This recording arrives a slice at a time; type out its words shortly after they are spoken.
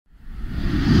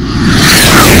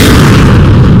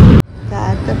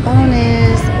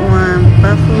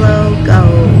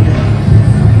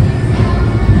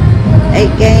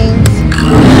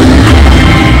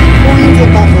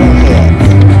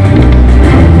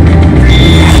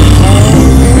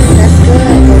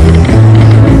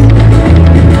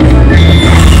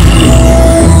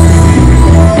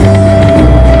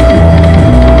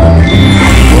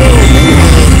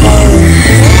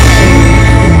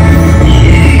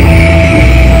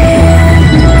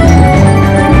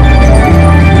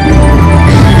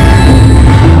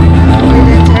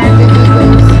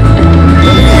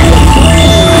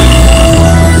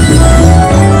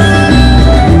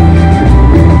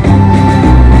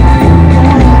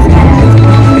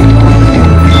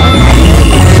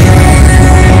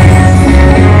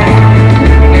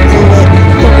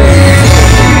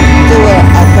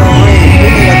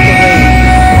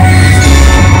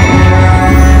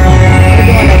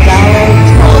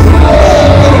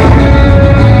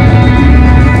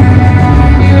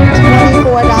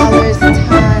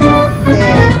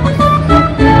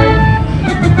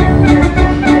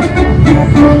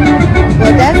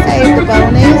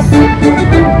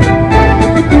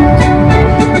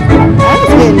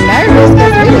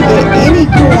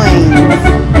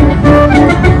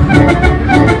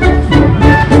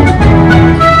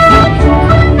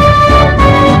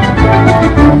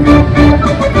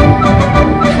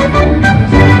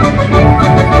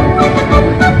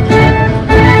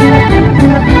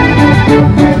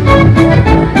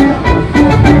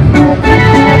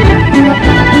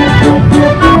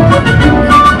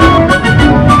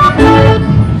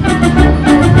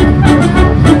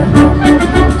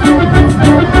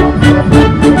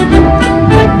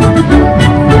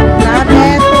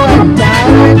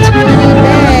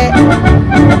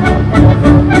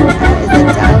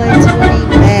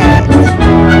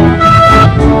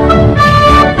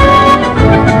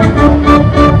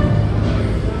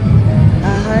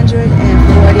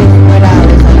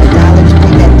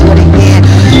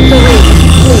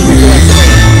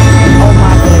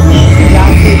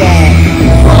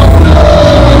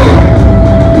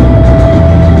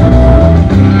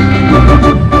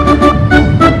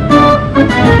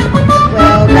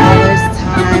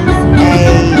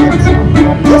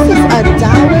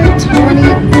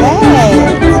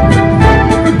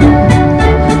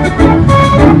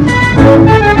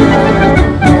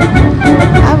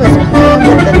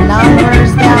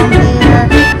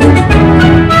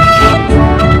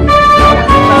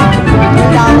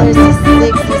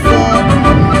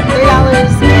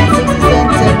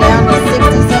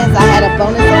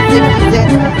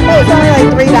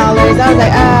$2. I was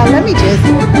like, let me just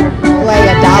play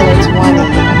 $1.20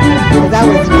 because I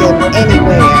was getting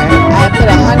anywhere. I put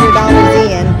 $100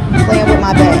 in playing with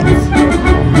my bets.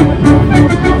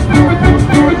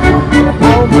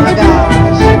 Oh my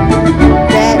gosh,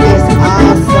 that is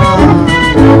awesome.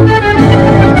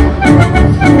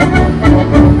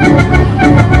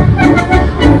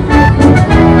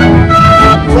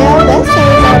 Well, that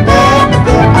saved our bet.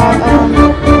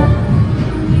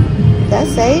 That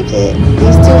saved it.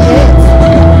 These 2 hits.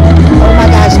 Oh my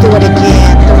gosh, do it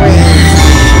again. 3.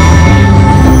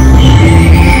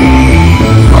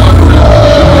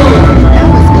 That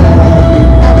was good.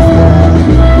 That was good.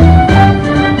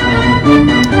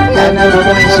 Got another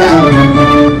coin shot.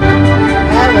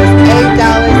 That was $8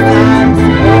 times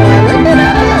 4. Look at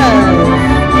us.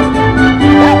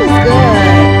 That was good.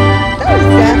 That was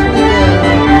definitely good.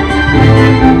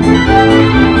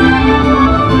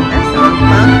 That's on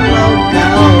Buffalo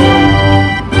Gold.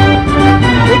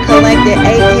 We collected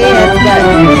 8 heads, but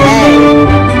hey.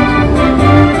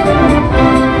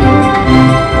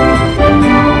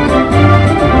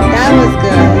 That was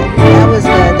good. That was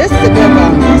good. This is a good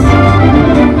bonus.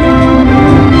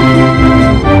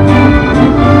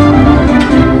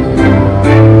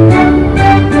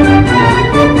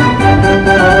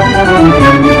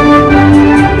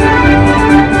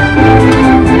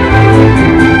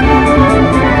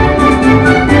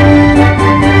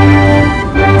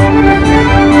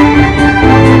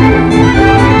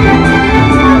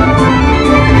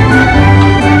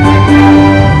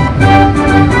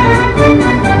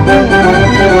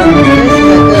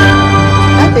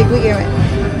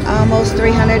 Almost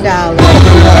 $300.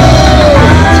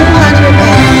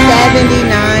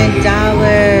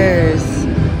 $279.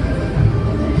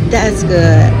 That's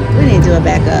good. We need to do it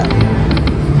back up.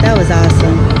 That was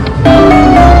awesome.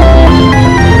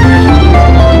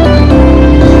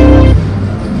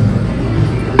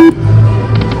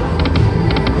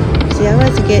 See, I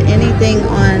wasn't get anything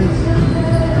on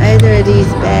either of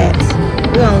these bets.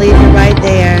 We're gonna leave it right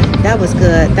there. That was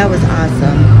good. That was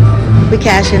awesome. We're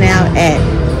cashing out at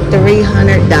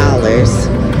 $300.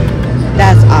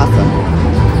 That's awesome.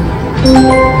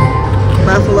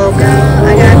 Buffalo Gold.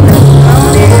 I got the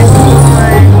bonus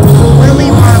on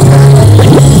Willy Wonka.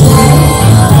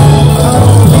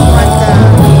 Oh, we want the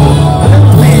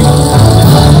movement.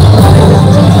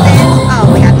 Oh,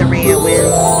 we got the red wheel.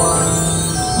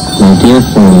 My dear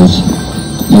friends,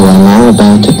 you are now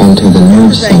about to enter the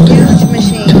nerve center to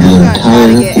the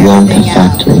entire Wonka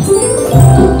factory.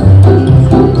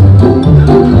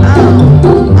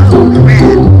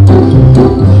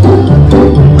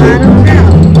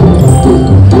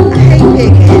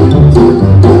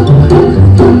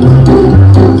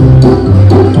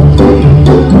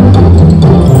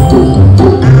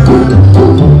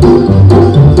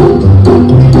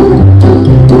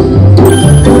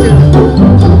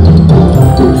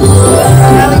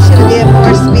 Probably should have did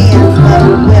more spins, but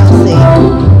we'll see.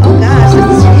 Oh gosh, this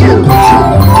is huge.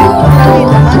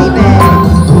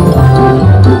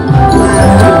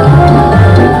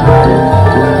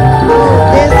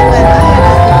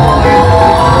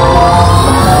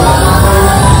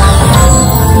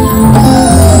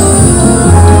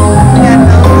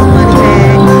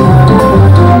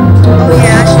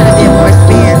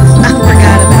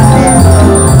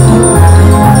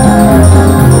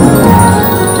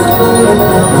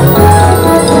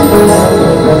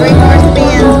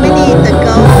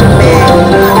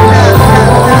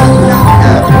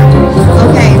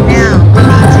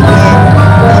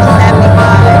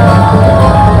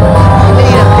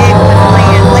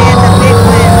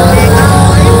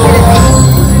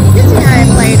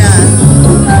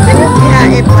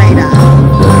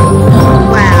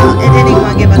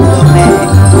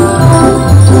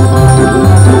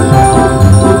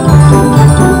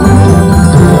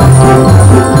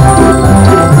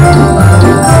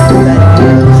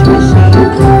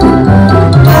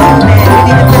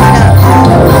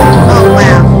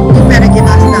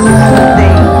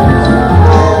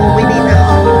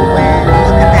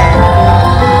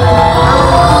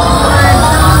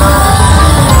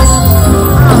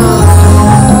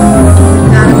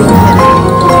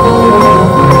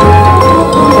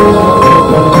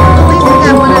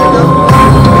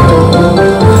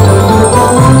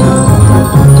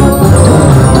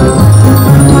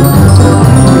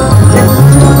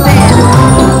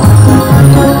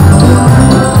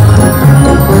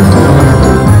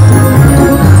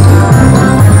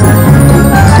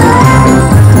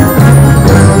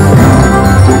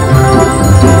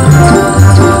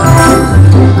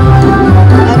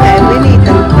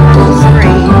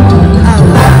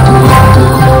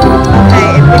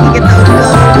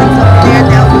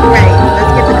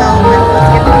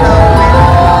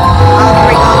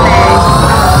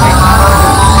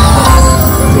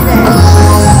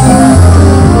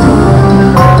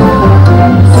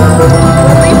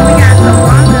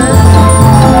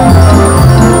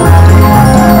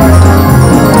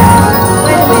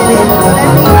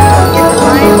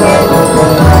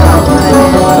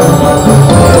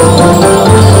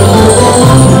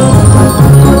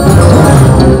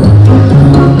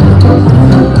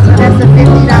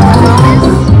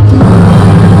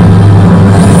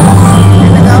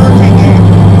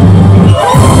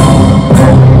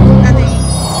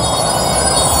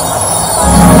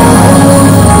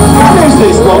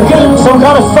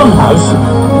 funhouse?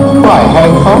 Why,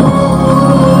 having fun?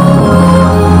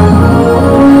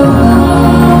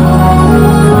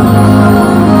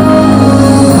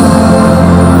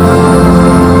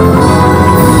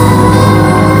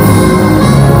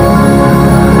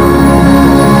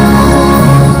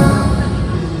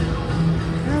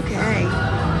 Okay,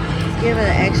 let's give it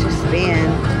an extra spin.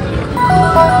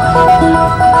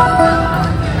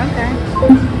 Okay.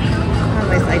 I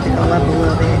always like to go up a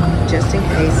little bit, just in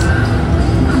case.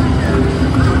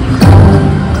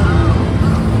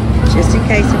 Just in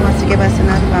case he wants to give us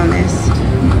another bonus.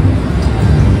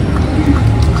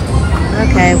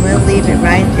 Okay, we'll leave it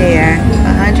right there.